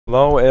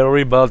Hello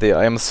everybody,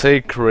 I am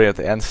Sacred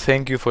and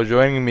thank you for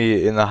joining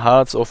me in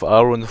Hearts of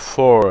Iron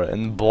 4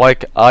 in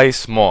Black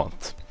Ice mod,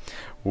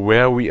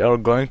 where we are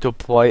going to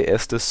play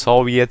as the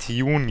Soviet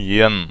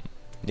Union.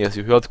 Yes,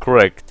 you heard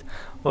correct.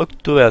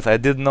 Look to that, I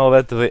didn't know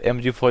that the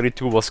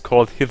MG42 was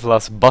called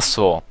Hitler's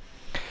Basso.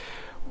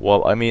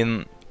 Well, I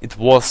mean, it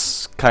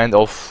was kind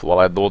of, well,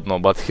 I don't know,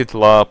 but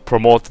Hitler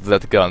promoted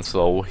that gun,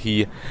 so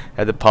he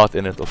had a part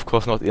in it. Of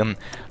course not in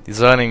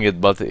designing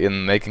it, but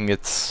in making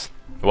it,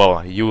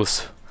 well,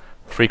 use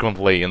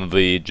frequently in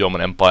the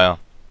German Empire.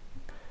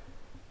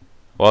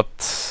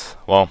 But,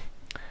 well,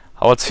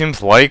 how it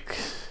seems like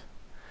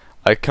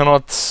I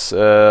cannot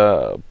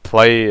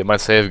play my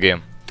save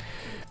game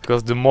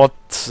because the mod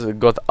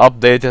got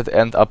updated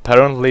and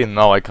apparently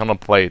now I cannot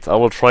play it. I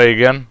will try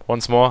again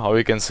once more, how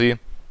you can see.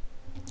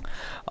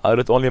 I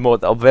did only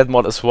mod up that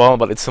mod as well,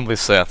 but it's simply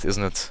sad,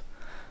 isn't it?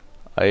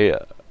 I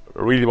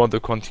really want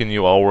to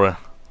continue our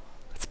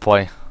let's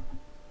play.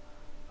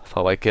 I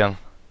thought I can.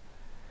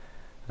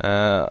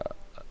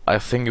 I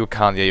think you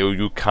can't.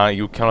 Yeah,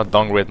 you cannot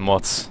downgrade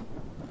mods.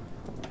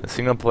 A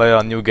single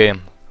player new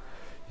game.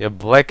 Yeah,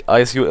 Black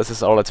Ice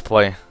USSR let's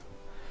play.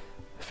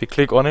 If we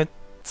click on it,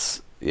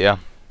 yeah,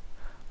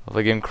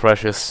 the game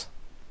crashes.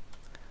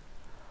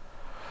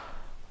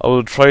 I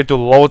will try to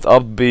load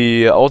up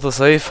the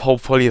autosave.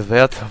 Hopefully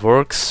that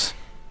works.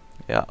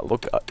 Yeah,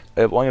 look,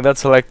 I have only that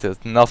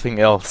selected. Nothing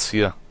else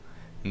here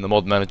in the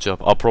mod manager.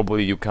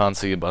 Probably you can't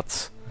see,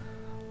 but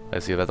I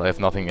see that I have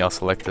nothing else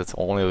selected.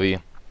 Only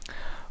the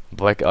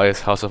Black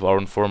Ice House of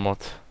Iron 4 mod.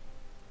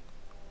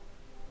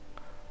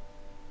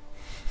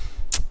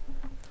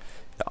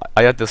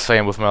 I had the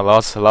same with my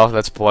last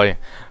Let's Play,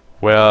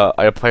 where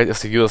I played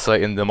as the user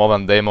in the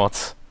modern day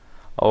mods.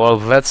 Oh, well,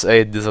 that's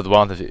a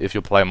disadvantage if you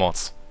play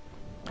mods.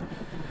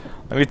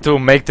 I need to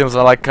make things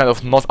like kind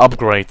of not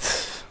upgrade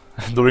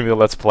during the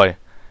Let's Play.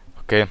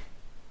 Okay.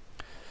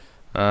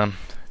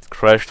 It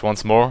crashed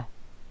once more,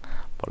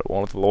 but I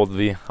wanted to load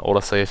the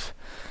autosave.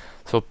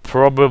 So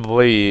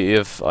probably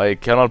if I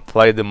cannot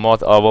play the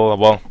mod, I will,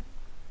 well,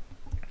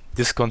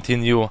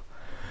 discontinue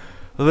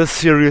the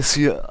series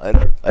here.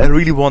 I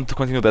really want to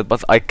continue that,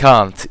 but I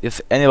can't.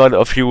 If anybody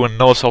of you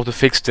knows how to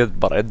fix it,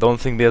 but I don't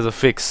think there's a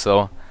fix,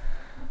 so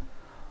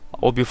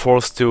I'll be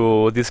forced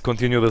to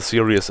discontinue the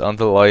series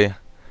until I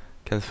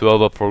can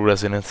further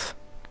progress in it.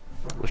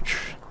 Which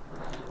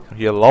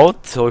here loud.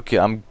 Okay,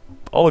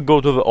 I'll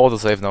go to the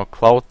autosave now.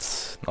 Cloud.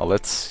 Now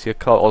let's here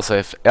cloud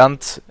autosave,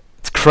 and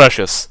it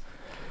crashes.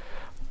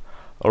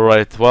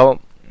 Alright,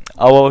 well,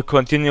 I will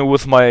continue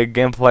with my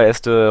gameplay as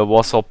the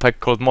Warsaw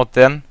Pact Code mod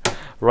then.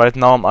 Right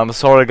now, I'm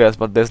sorry guys,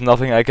 but there's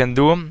nothing I can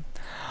do.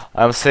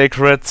 I'm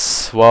Sacred.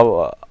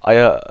 Well,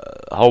 I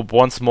hope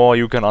once more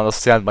you can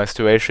understand my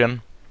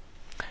situation.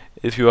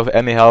 If you have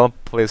any help,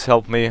 please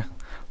help me.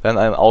 Then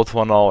I'm out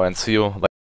for now and see you later.